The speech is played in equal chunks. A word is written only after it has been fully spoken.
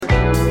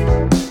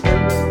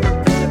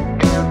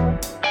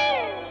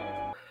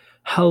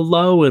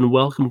Hello and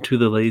welcome to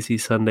the Lazy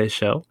Sunday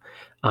Show.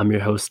 I'm your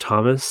host,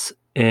 Thomas,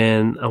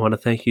 and I want to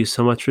thank you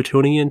so much for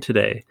tuning in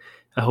today.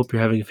 I hope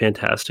you're having a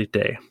fantastic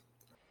day.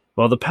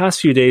 Well, the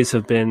past few days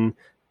have been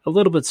a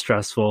little bit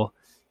stressful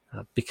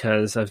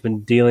because I've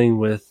been dealing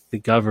with the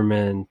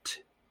government.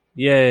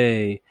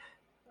 Yay!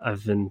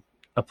 I've been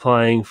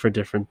applying for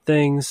different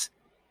things.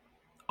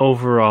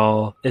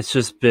 Overall, it's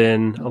just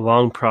been a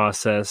long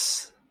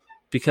process.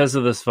 Because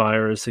of this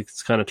virus,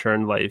 it's kind of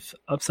turned life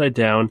upside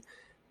down.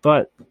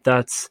 But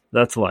that's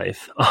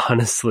life.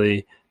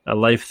 Honestly,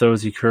 life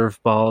throws you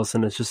curveballs,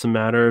 and it's just a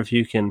matter of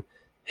you can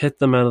hit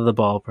them out of the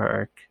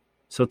ballpark.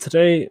 So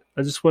today,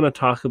 I just want to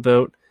talk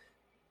about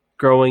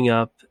growing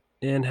up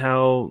and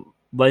how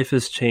life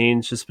has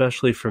changed,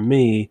 especially for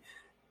me,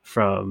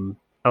 from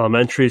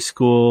elementary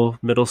school,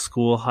 middle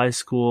school, high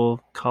school,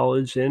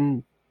 college,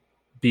 and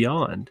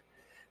beyond.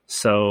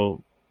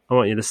 So I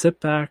want you to sit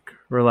back,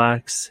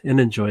 relax, and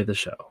enjoy the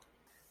show.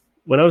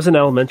 When I was in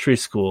elementary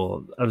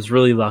school, I was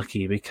really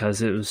lucky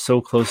because it was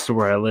so close to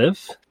where I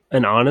live.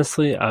 And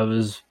honestly, I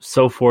was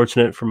so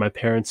fortunate for my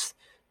parents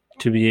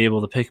to be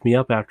able to pick me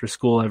up after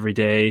school every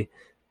day.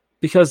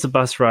 Because the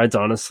bus rides,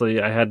 honestly,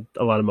 I had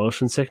a lot of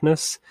motion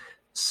sickness.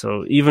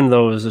 So even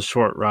though it was a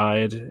short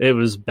ride, it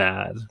was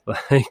bad.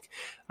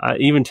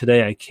 Even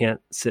today, I can't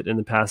sit in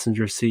the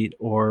passenger seat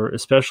or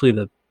especially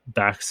the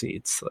back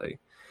seats.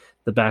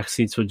 The back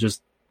seats would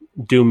just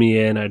do me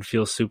in. I'd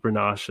feel super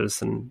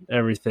nauseous and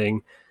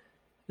everything.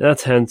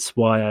 That's hence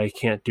why I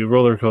can't do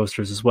roller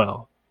coasters as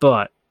well.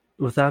 But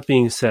with that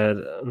being said,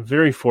 I'm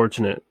very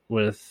fortunate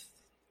with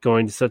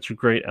going to such a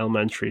great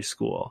elementary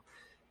school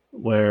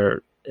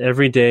where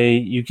every day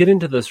you get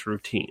into this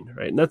routine,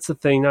 right? And that's the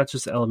thing, not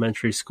just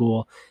elementary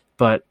school,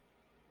 but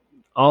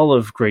all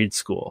of grade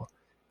school,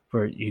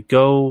 where you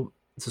go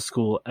to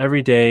school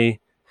every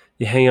day,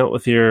 you hang out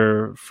with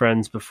your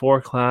friends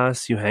before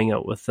class, you hang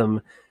out with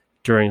them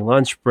during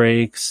lunch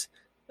breaks,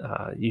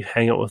 you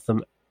hang out with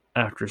them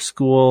after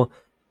school.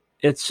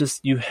 It's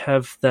just you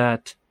have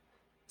that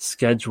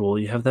schedule,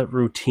 you have that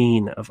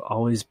routine of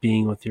always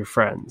being with your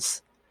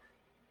friends.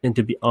 And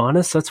to be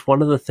honest, that's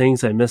one of the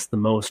things I miss the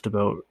most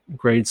about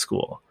grade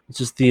school. It's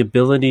just the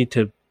ability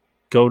to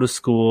go to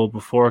school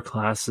before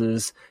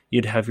classes.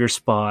 You'd have your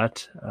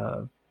spot.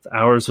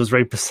 Ours was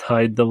right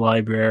beside the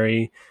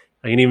library.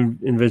 I can even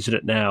envision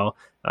it now.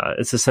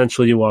 It's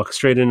essentially you walk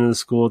straight into the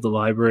school, the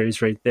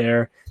library's right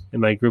there, and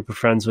my group of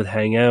friends would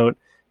hang out.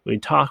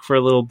 We'd talk for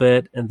a little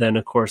bit and then,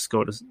 of course,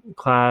 go to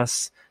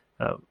class.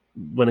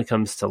 When it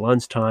comes to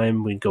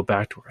lunchtime, we'd go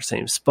back to our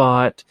same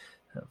spot.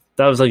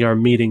 That was like our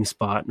meeting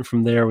spot. And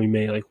from there, we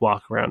may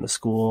walk around the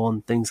school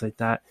and things like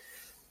that.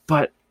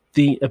 But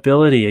the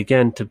ability,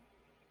 again, to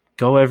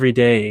go every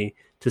day,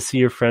 to see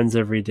your friends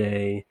every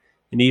day,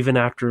 and even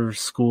after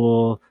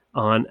school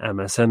on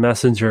MSN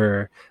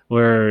Messenger,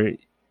 where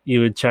you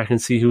would check and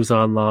see who's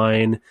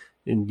online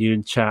and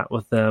you'd chat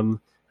with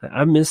them.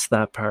 I miss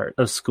that part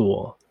of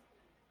school.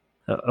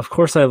 Of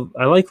course, I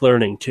like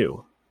learning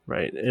too,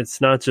 right? It's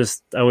not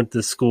just I went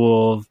to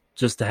school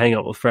just to hang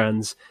out with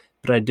friends,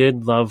 but I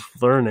did love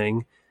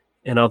learning.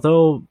 And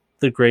although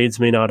the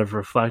grades may not have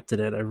reflected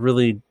it, I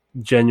really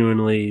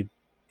genuinely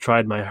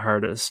tried my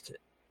hardest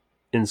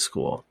in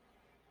school.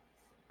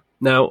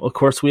 Now, of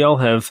course, we all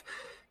have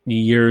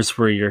years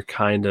where you're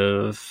kind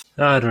of,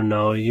 I don't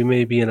know, you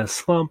may be in a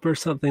slump or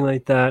something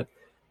like that.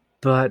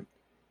 But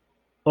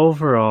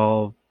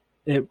overall,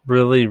 it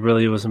really,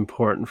 really was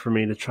important for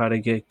me to try to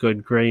get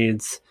good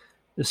grades,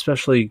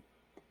 especially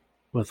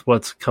with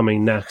what's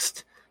coming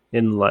next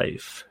in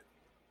life.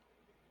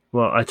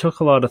 Well, I took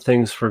a lot of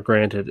things for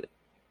granted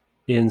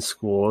in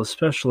school,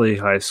 especially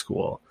high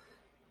school,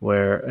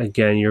 where,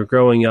 again, you're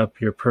growing up,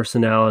 your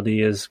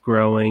personality is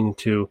growing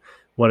to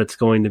what it's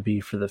going to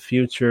be for the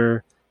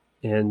future,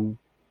 and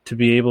to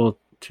be able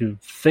to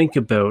think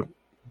about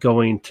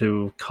going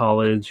to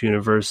college,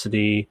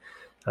 university,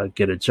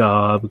 get a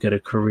job, get a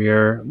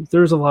career,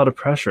 there's a lot of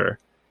pressure.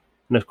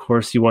 And of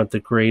course, you want the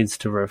grades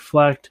to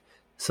reflect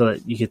so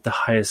that you get the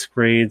highest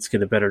grades,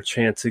 get a better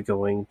chance of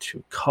going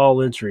to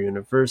college or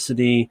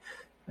university.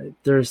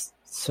 There's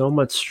so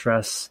much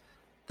stress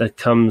that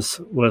comes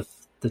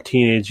with the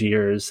teenage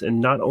years. And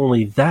not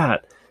only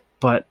that,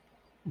 but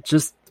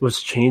just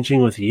what's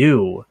changing with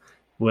you,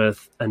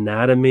 with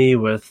anatomy,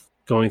 with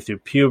going through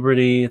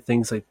puberty,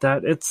 things like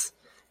that. It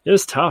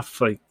was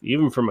tough,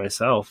 even for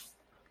myself.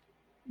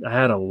 I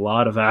had a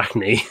lot of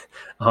acne,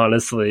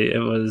 honestly. It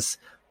was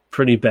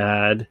pretty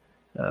bad.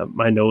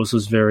 My nose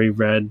was very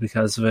red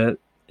because of it.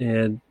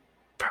 And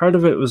part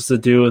of it was to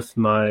do with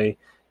my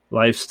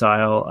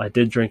lifestyle. I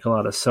did drink a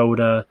lot of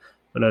soda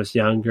when I was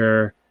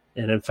younger.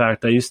 And in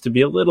fact, I used to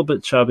be a little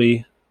bit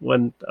chubby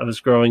when I was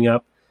growing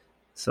up.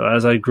 So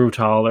as I grew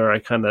taller, I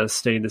kind of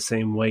stayed the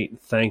same weight,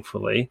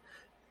 thankfully.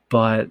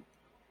 But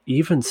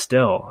even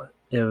still,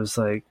 it was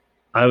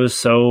I was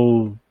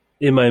so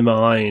in my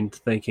mind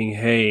thinking,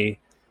 hey,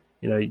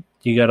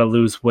 you got to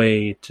lose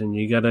weight and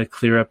you got to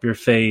clear up your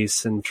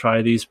face and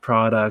try these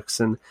products.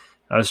 And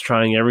I was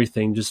trying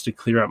everything just to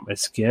clear up my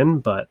skin,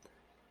 but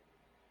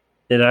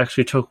it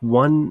actually took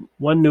one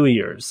New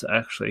Year's.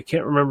 Actually, I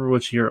can't remember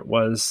which year it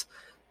was.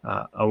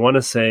 I want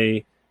to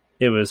say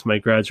it was my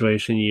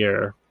graduation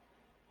year,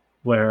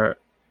 where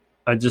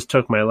I just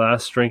took my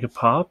last drink of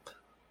pop,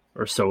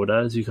 or soda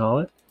as you call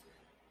it,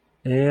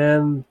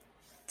 and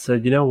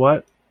said, you know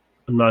what?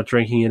 I'm not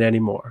drinking it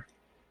anymore.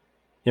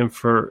 And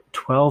for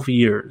 12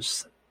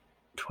 years,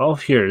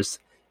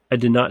 I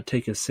did not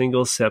take a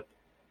single sip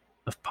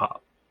of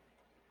pop.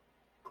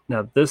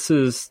 Now, this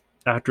is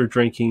after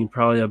drinking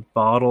probably a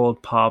bottle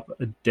of pop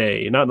a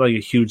day, not like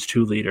a huge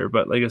 2 liter,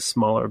 but like a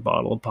smaller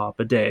bottle of pop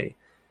a day,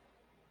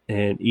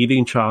 and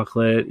eating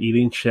chocolate,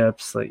 eating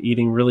chips, like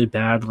eating really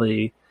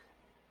badly.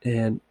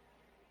 And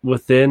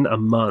within a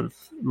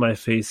month, my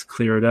face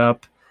cleared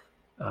up.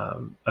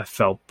 I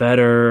felt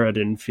better. I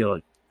didn't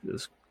feel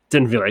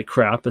like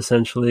crap,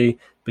 essentially,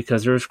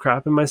 because there was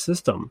crap in my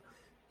system.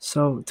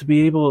 So to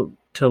be able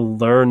to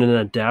learn and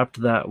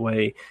adapt that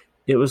way,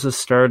 it was a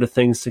start of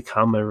things to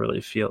come. I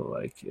really feel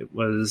like it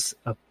was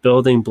a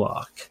building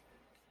block.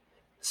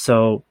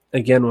 So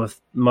again, with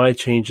my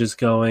changes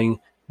going,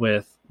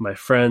 with my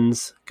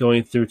friends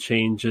going through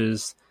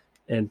changes,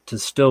 and to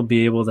still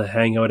be able to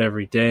hang out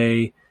every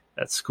day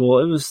at school,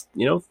 it was,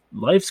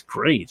 life's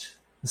great,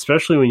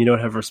 especially when you don't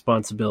have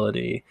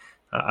responsibility.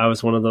 I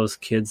was one of those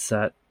kids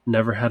that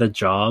never had a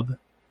job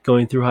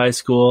going through high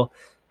school.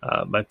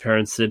 My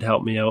parents did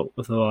help me out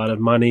with a lot of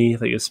money,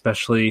 like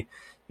especially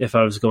if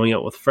I was going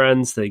out with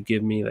friends, they'd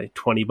give me like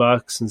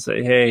 $20 and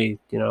say, hey,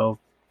 go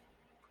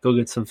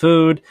get some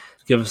food,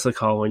 give us a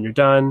call when you're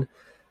done,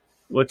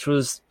 which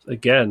was,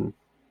 again,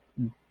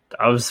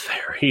 I was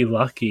very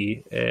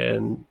lucky.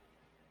 And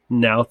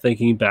now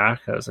thinking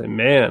back, I was like,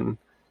 man,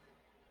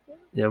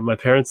 my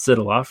parents did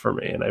a lot for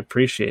me, and I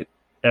appreciate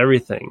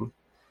everything.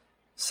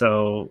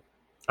 So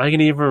I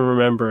can even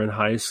remember in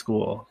high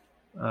school,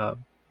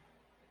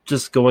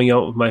 just going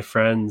out with my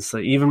friends,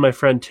 like even my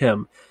friend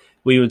Tim.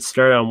 We would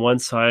start on one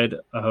side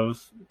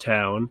of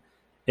town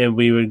and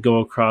we would go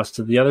across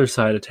to the other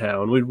side of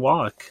town. We'd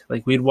walk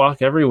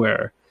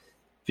everywhere,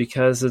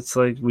 because it's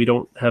like we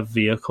don't have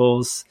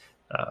vehicles.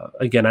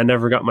 Again, I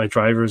never got my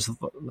driver's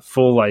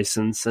full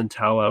license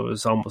until I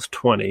was almost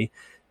 20.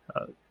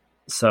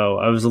 So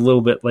I was a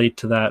little bit late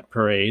to that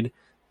parade.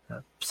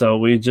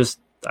 So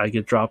I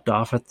get dropped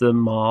off at the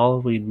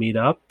mall. We'd meet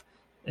up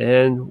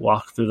and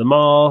walk through the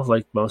mall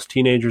like most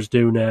teenagers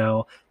do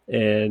now.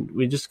 And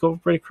we just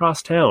go right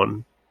across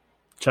town,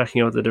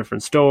 checking out the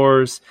different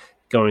stores,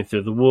 going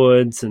through the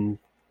woods and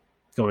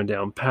going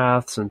down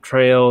paths and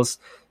trails.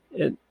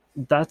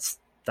 That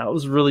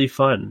was really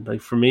fun.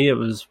 Like for me, it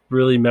was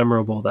really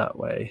memorable that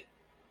way.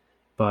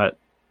 But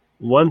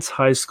once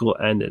high school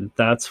ended,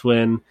 that's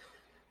when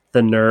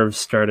the nerves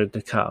started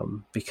to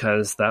come,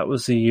 because that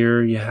was the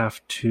year you have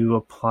to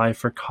apply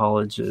for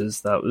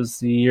colleges. That was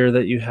the year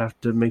that you have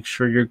to make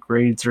sure your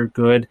grades are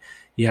good.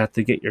 You have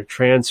to get your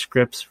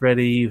transcripts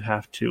ready. You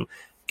have to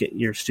get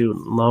your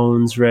student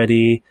loans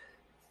ready.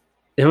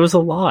 It was a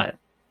lot.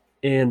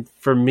 And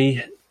for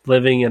me,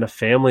 living in a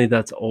family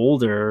that's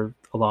older,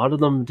 a lot of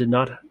them did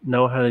not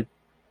know how to,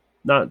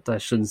 not, I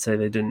shouldn't say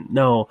they didn't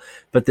know,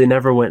 but they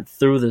never went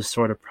through this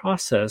sort of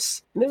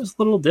process. And it was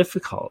a little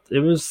difficult. It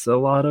was a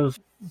lot of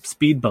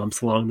speed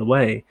bumps along the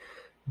way.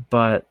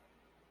 But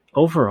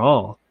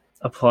overall,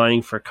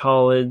 applying for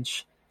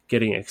college,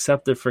 getting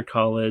accepted for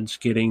college,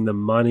 getting the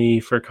money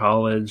for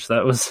college,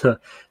 that was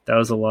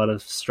a lot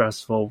of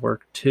stressful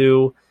work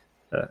too.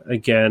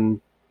 Again,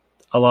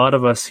 a lot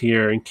of us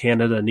here in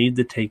Canada need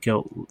to take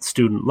out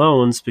student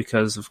loans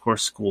because, of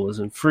course, school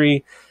isn't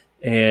free.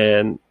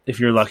 And if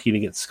you're lucky to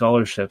get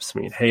scholarships, I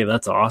mean, hey,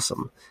 that's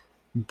awesome.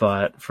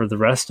 But for the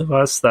rest of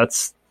us,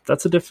 that's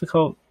a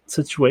difficult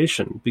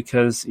situation,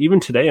 because even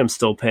today I'm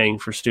still paying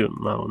for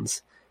student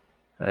loans.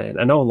 And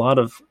I know a lot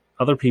of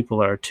other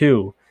people are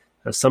too.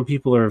 Some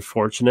people are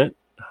fortunate.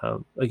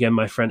 Again,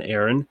 my friend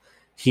Aaron,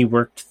 he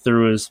worked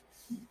through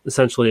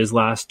essentially his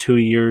last 2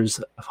 years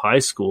of high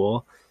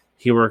school.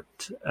 He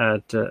worked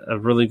at a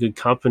really good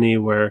company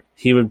where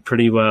he would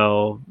pretty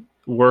well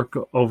work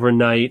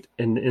overnight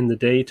and in the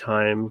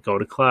daytime go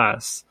to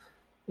class.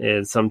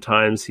 And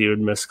sometimes he would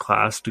miss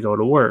class to go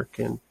to work.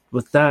 And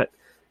with that,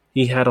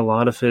 he had a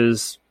lot of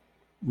his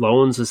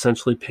loans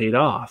essentially paid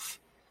off.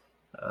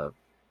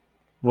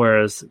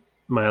 Whereas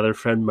my other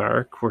friend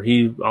Mark, where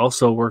he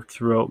also worked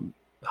throughout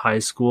high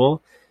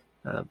school,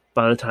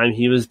 by the time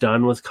he was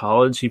done with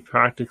college, he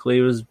practically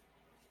was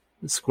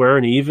square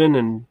and even.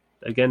 And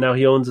again, now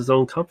he owns his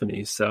own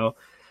company. So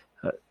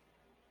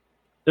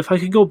if I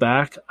could go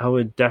back, I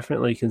would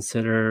definitely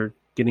consider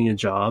getting a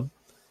job,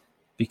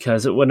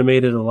 because it would have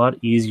made it a lot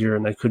easier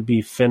and I could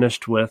be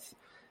finished with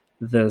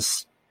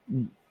this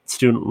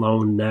student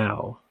loan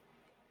now.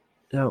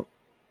 Now,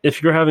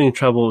 if you're having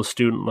trouble with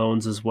student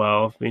loans as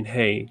well, I mean,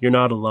 hey, you're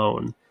not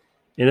alone.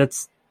 And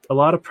it's a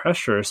lot of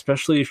pressure,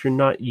 especially if you're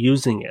not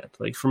using it.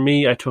 Like for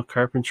me, I took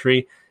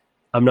carpentry.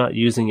 I'm not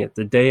using it.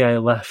 The day I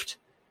left,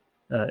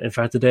 in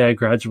fact, the day I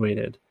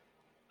graduated,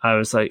 I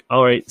was like,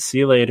 all right, see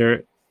you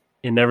later,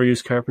 and never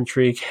use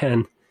carpentry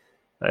again.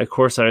 Of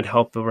course, I would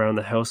help around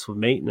the house with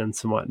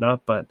maintenance and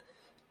whatnot, but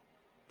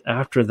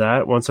after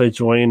that, once I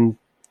joined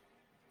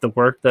the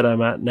work that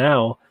I'm at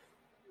now,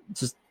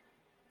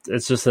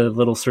 it's just a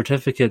little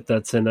certificate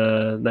that's in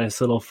a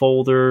nice little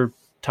folder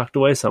tucked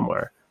away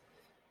somewhere.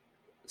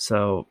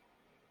 So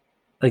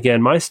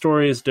again, my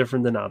story is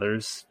different than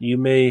others. You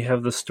may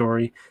have the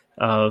story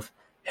of,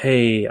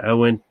 hey, I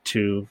went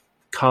to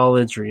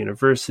college or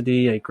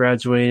university, I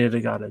graduated, I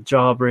got a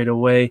job right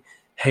away.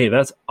 Hey,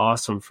 that's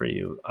awesome for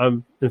you.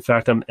 I'm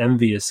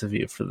envious of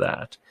you for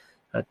that.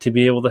 To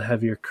be able to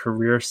have your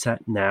career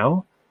set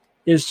now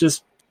is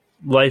just,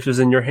 life is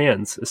in your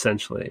hands,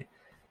 essentially.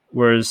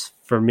 Whereas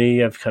for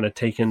me, I've kind of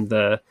taken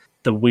the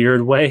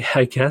weird way,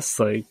 I guess,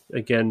 like,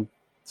 again,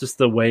 just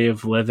the way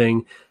of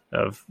living,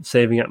 of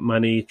saving up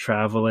money,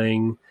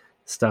 traveling,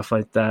 stuff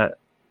like that.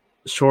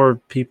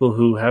 Sure, people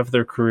who have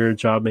their career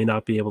job may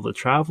not be able to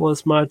travel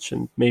as much,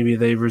 and maybe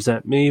they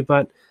resent me,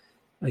 but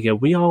again,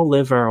 we all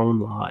live our own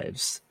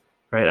lives,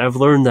 right? I've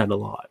learned that a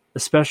lot,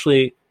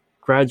 especially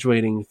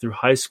graduating through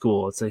high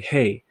school. It's like,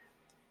 hey,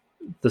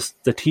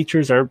 the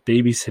teachers aren't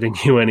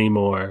babysitting you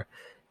anymore.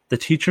 The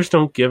teachers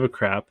don't give a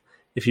crap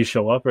if you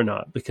show up or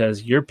not,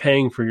 because you're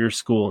paying for your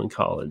school and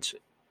college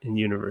and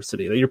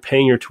university. You're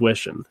paying your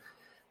tuition.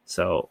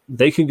 So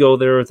they could go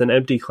there with an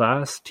empty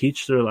class,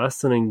 teach their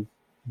lesson, and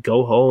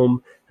go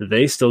home.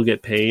 They still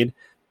get paid.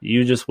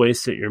 You just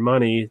wasted your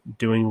money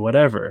doing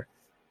whatever.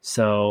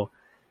 So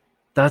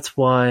that's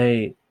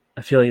why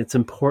I feel like it's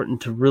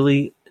important to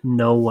really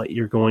know what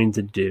you're going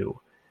to do.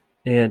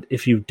 And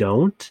if you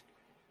don't,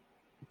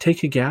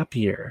 take a gap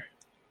year.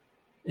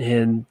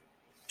 And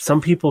some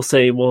people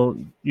say, well,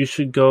 you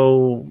should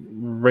go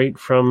right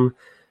from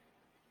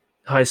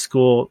high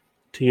school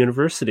to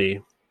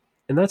university.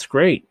 And that's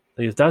great.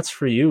 Like, if that's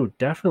for you,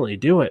 definitely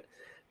do it.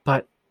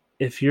 But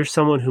if you're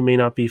someone who may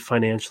not be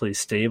financially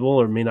stable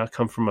or may not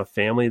come from a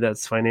family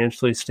that's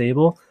financially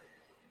stable,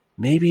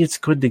 maybe it's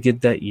good to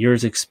get that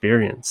year's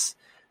experience,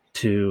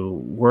 to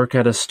work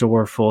at a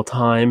store full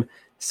time,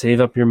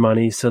 save up your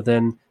money, so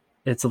then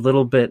it's a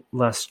little bit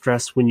less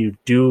stress when you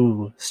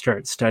do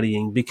start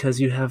studying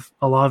because you have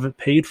a lot of it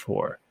paid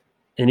for.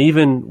 And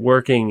even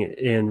working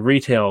in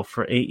retail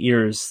for 8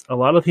 years, a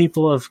lot of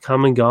people have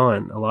come and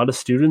gone. A lot of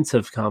students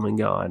have come and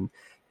gone.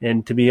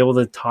 And to be able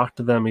to talk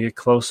to them and get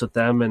close with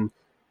them and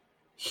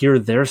hear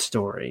their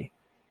story.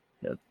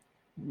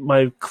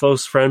 My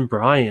close friend,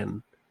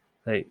 Brian,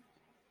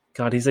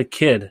 God, he's a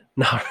kid.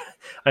 No,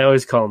 I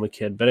always call him a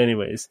kid. But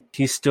anyways,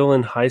 he's still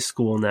in high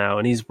school now,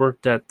 and he's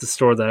worked at the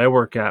store that I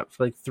work at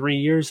for like 3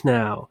 years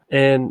now.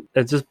 And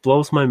it just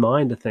blows my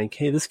mind to think,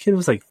 hey, this kid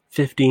was like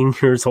 15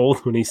 years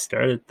old when he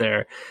started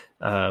there,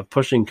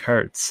 pushing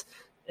carts.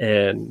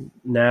 And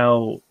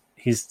now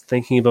he's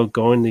thinking about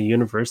going to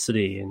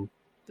university. And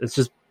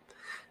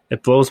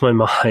it blows my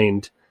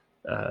mind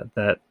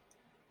that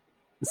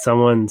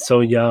someone so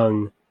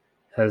young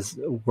has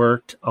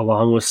worked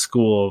along with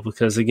school,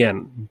 because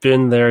again,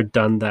 been there,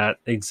 done that.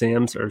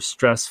 Exams are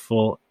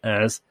stressful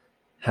as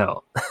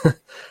hell.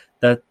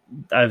 That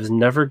I was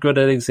never good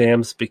at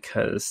exams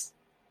because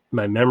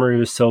my memory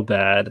was so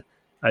bad.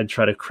 I'd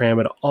try to cram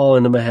it all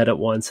into my head at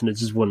once and it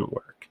just wouldn't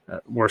work.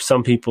 Where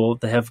some people,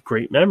 they have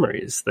great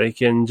memories. They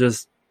can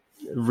just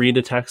read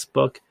a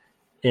textbook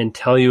and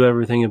tell you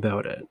everything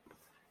about it.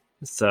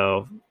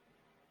 So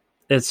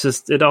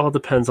it all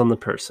depends on the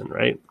person,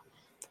 right?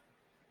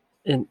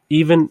 And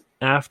even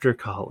after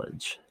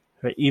college,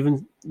 right?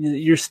 Even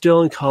you're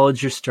still in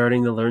college, you're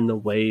starting to learn the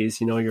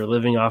ways, you're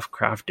living off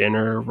Kraft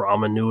Dinner,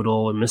 ramen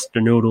noodle, and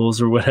Mr.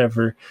 Noodles or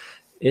whatever.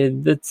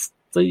 It's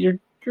like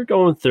you're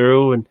going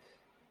through, and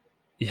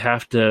you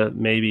have to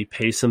maybe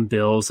pay some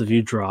bills if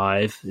you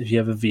drive. If you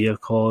have a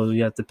vehicle,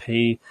 you have to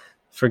pay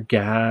for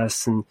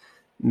gas, and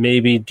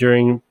maybe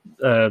during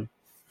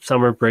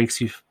summer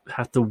breaks you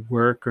have to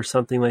work or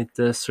something like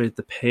this, so you have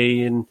to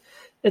pay. And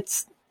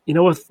it's,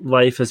 with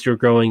life as you're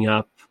growing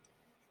up,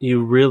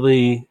 you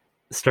really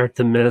start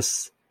to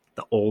miss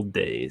the old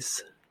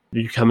days.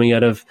 You're coming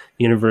out of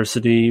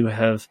university, you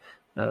have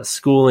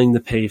schooling to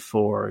pay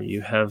for,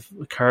 you have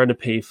a car to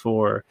pay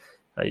for,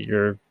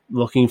 you're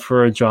looking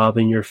for a job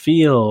in your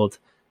field.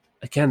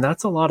 Again,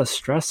 that's a lot of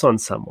stress on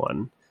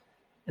someone.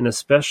 And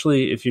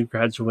especially if you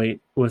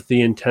graduate with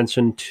the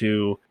intention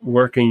to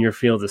work in your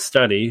field of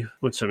study,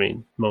 which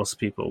most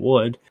people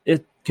would,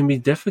 it can be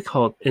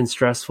difficult and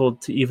stressful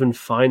to even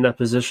find that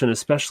position,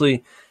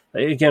 especially,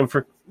 again,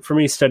 for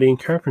me studying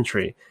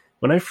carpentry.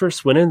 When I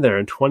first went in there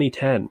in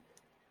 2010,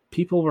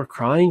 people were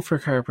crying for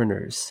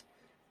carpenters.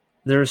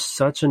 There's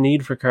such a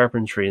need for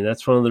carpentry, and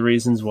that's one of the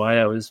reasons why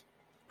I was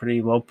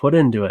pretty well put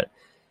into it.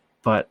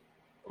 But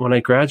when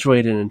I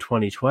graduated in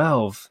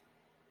 2012,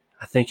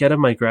 I think out of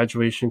my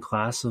graduation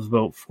class of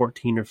about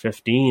 14 or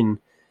 15,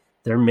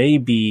 there may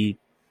be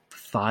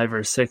 5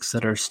 or 6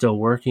 that are still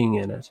working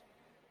in it.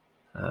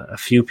 A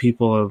few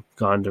people have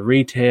gone to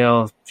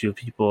retail. A few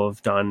people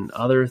have done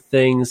other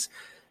things.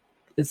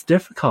 It's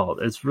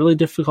difficult. It's really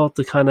difficult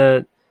to kind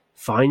of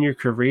find your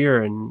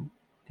career and,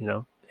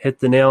 hit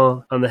the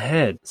nail on the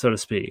head, so to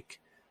speak.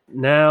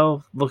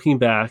 Now, looking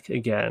back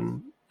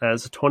again,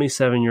 as a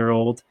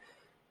 27-year-old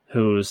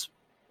who's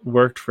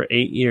worked for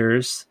 8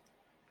 years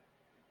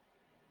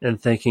and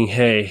thinking,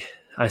 hey,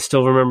 I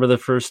still remember the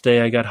first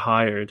day I got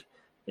hired.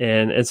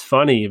 And it's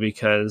funny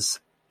because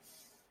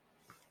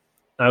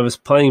I was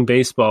playing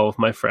baseball with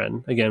my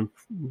friend, again,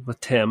 with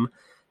Tim,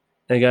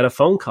 and I got a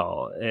phone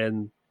call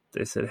and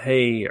they said,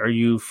 hey, are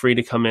you free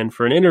to come in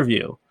for an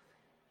interview?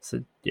 I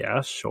said,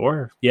 yeah,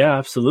 sure. Yeah,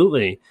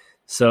 absolutely.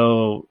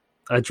 So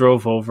I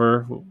drove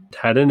over,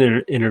 had an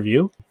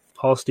interview.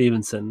 Paul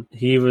Stevenson,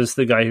 he was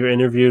the guy who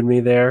interviewed me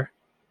there.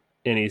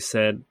 And he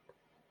said,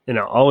 and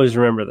I'll always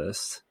remember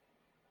this,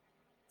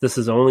 this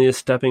is only a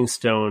stepping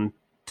stone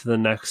to the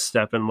next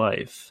step in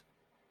life.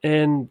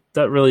 And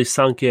that really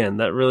sunk in.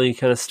 That really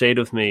kind of stayed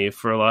with me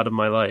for a lot of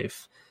my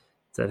life.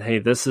 That, hey,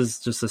 this is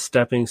just a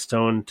stepping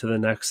stone to the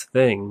next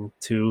thing,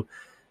 to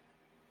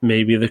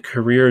maybe the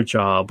career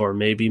job or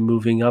maybe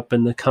moving up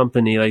in the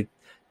company. Like,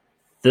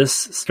 this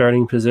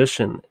starting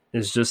position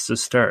is just the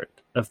start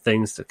of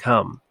things to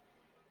come.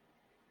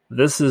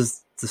 This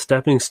is the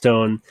stepping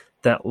stone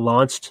that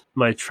launched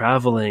my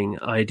traveling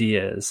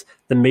ideas,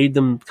 that made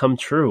them come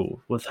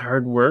true with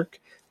hard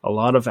work, a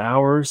lot of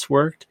hours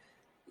worked,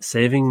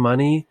 saving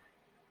money.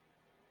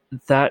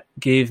 That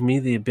gave me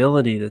the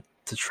ability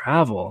to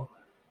travel.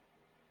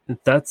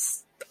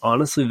 That's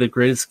honestly the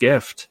greatest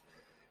gift,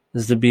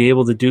 is to be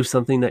able to do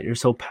something that you're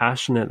so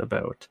passionate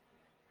about.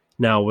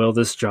 Now, will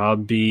this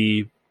job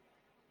be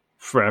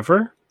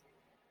forever?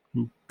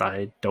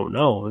 I don't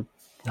know.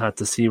 I have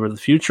to see where the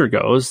future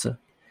goes.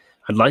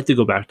 I'd like to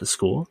go back to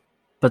school,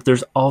 but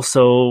there's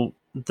also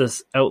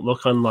this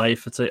outlook on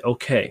life. It's like,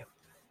 okay,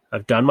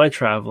 I've done my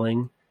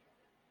traveling.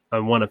 I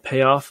want to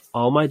pay off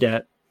all my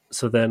debt.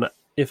 So then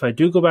if I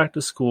do go back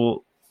to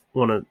school, I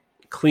want a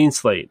clean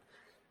slate,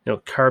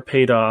 car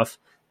paid off,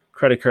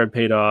 credit card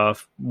paid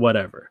off,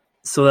 whatever.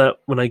 So that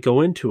when I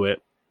go into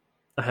it,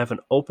 I have an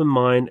open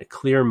mind, a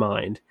clear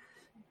mind,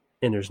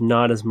 and there's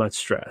not as much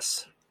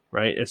stress,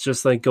 right? It's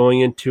just like going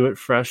into it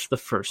fresh the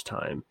first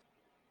time.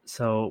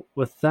 So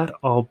with that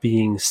all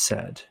being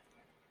said,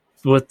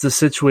 with the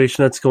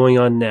situation that's going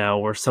on now,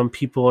 where some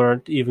people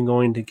aren't even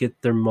going to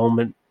get their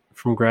moment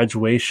from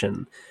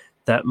graduation,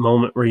 that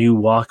moment where you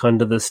walk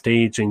onto the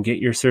stage and get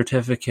your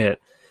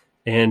certificate,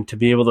 and to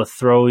be able to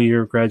throw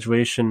your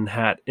graduation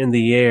hat in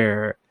the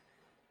air,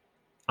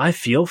 I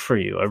feel for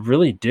you. I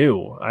really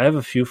do. I have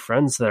a few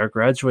friends that are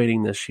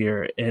graduating this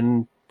year,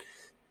 and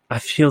I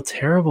feel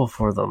terrible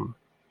for them.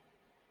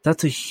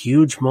 That's a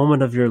huge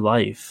moment of your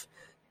life.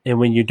 And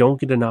when you don't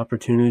get an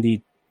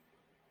opportunity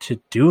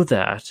to do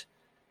that,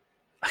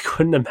 I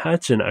couldn't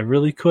imagine. I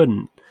really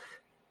couldn't.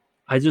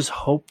 I just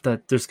hope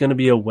that there's going to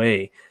be a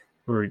way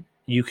where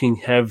you can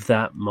have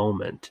that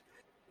moment.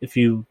 If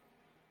you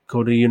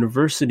go to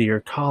university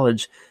or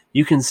college,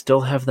 you can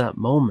still have that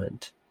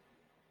moment.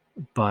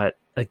 But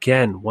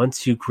again,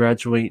 once you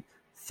graduate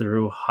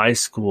through high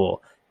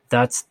school,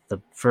 that's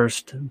the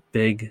first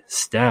big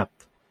step.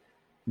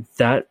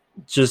 That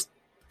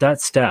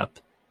step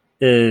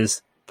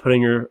is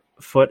putting your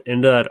foot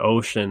into that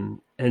ocean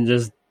and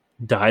just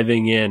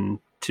diving in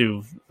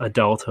to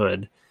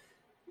adulthood,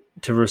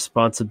 to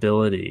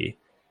responsibility,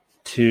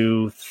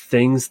 to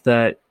things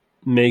that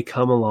may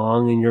come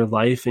along in your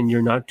life and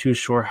you're not too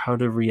sure how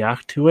to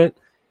react to it.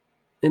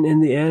 And in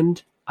the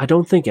end, I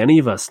don't think any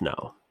of us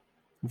know,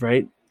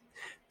 right?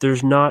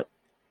 There's not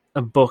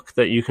a book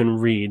that you can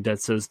read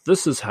that says,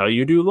 this is how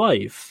you do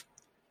life.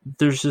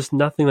 There's just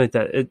nothing like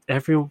that.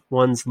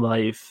 Everyone's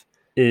life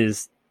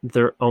is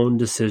their own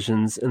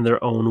decisions in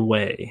their own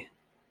way.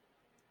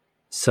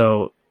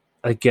 So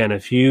again,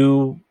 if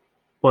you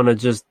want to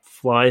just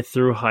fly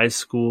through high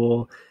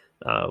school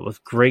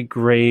with great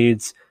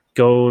grades,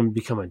 go and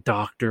become a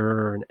doctor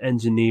or an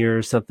engineer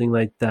or something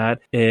like that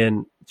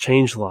and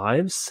change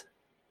lives,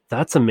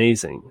 that's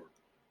amazing.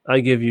 I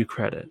give you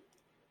credit.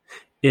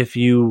 If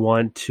you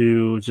want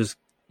to just,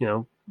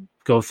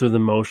 go through the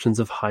motions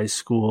of high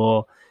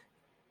school,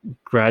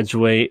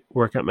 graduate,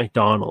 work at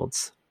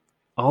McDonald's,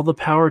 all the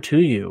power to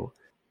you.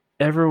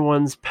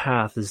 Everyone's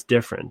path is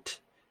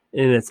different,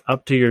 and it's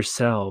up to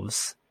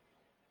yourselves.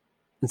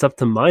 It's up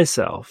to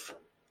myself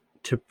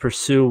to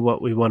pursue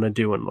what we want to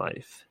do in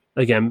life.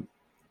 Again,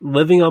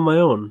 living on my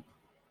own,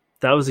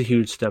 that was a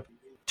huge step.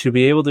 To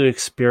be able to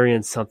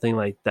experience something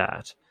like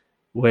that,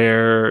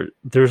 where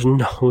there's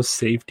no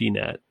safety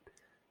net,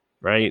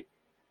 right?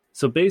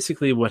 So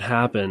basically what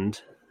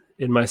happened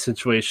in my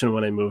situation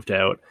when I moved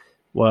out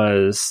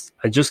was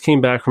I just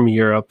came back from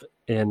Europe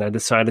and I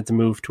decided to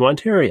move to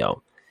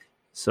Ontario.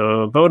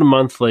 So about a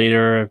month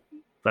later,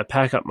 I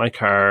pack up my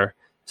car.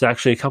 It's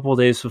actually a couple of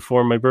days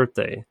before my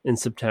birthday in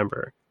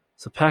September.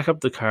 So pack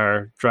up the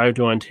car, drive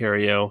to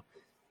Ontario.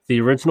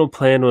 The original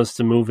plan was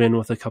to move in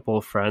with a couple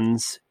of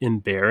friends in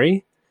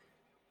Barrie,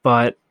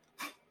 but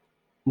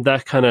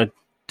that kind of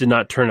did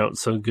not turn out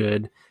so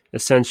good.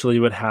 Essentially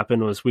what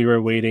happened was we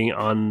were waiting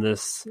on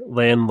this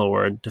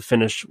landlord to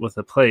finish with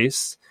a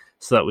place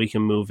so that we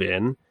can move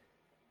in.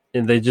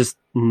 And they just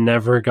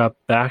never got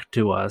back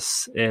to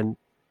us. And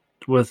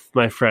with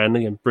my friend,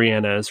 again,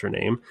 Brianna is her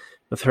name,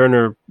 with her and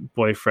her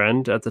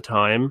boyfriend at the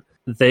time,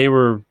 they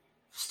were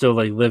still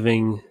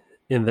living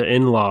in the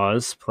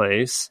in-laws'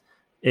 place,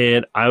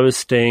 and I was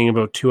staying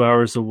about 2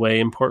 hours away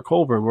in Port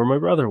Colborne where my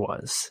brother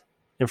was.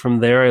 And from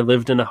there, I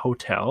lived in a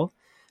hotel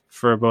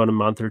for about a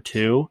month or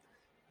two,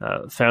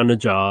 found a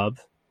job,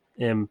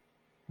 and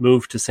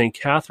moved to St.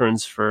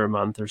 Catharines for a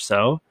month or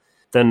so.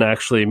 Then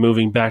actually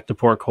moving back to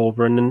Port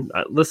Colborne. And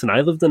listen, I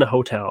lived in a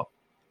hotel.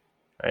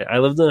 Right? I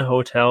lived in a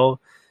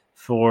hotel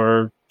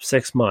for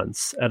 6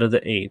 months out of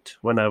the 8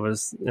 when I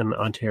was in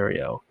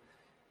Ontario.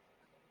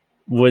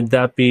 Would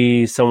that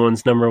be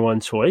someone's number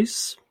one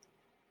choice?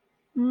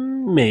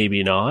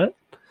 Maybe not.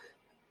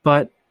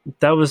 But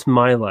that was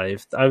my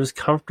life. I was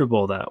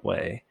comfortable that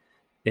way.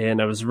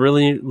 And I was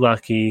really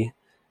lucky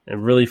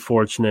and really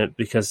fortunate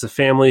because the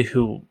family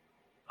who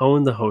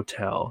owned the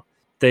hotel,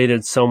 they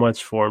did so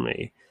much for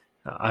me.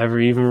 I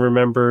even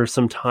remember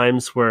some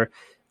times where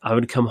I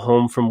would come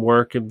home from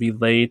work and be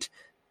late,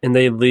 and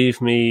they'd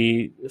leave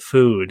me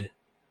food.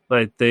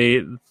 Like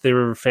they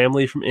were a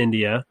family from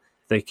India.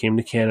 They came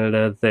to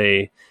Canada.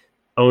 They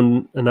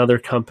owned another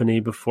company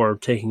before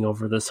taking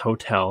over this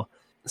hotel.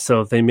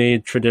 So they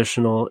made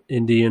traditional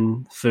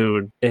Indian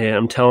food. And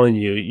I'm telling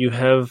you, you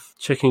have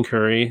chicken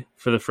curry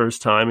for the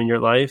first time in your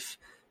life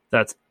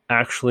that's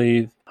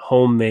actually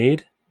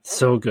homemade.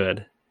 So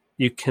good.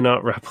 You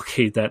cannot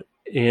replicate that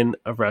in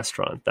a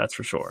restaurant, that's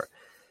for sure.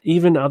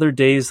 Even other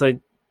days, like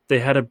they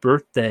had a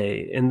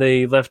birthday and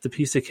they left a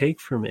piece of cake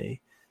for me.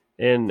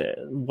 And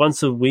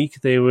once a week,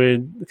 they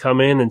would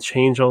come in and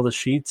change all the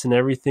sheets and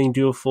everything,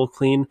 do a full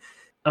clean.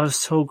 I was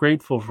so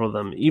grateful for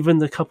them. Even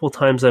the couple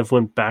times I've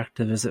went back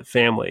to visit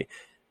family,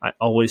 I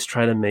always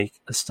try to make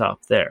a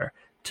stop there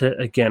to,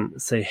 again,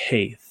 say,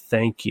 hey,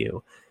 thank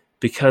you.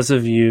 Because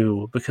of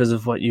you, because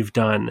of what you've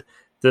done,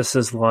 this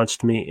has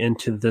launched me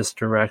into this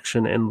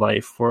direction in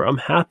life where I'm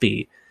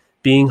happy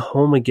being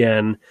home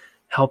again,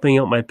 helping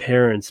out my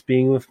parents,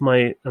 being with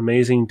my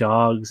amazing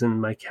dogs and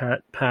my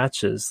cat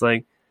Patches.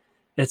 Like,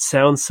 it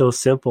sounds so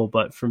simple,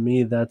 but for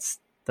me, that's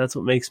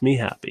what makes me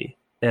happy.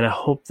 And I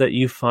hope that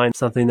you find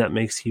something that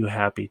makes you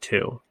happy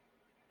too.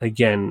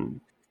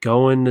 Again,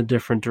 go in a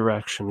different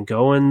direction.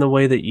 Go in the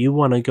way that you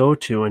want to go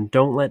to, and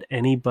don't let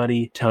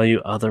anybody tell you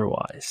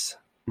otherwise.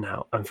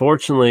 Now,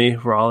 unfortunately,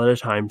 we're all out of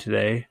time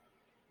today,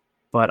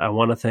 but I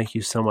want to thank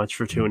you so much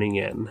for tuning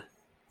in.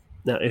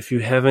 Now, if you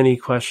have any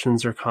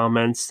questions or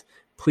comments,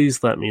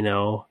 please let me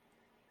know.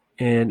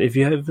 And if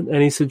you have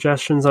any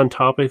suggestions on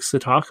topics to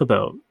talk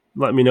about,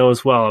 let me know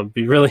as well. I'd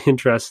be really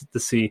interested to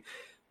see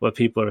what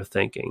people are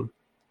thinking.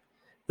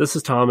 This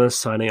is Thomas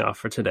signing off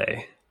for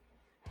today.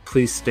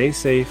 Please stay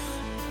safe,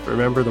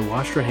 remember to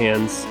wash your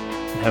hands,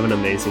 and have an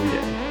amazing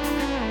day.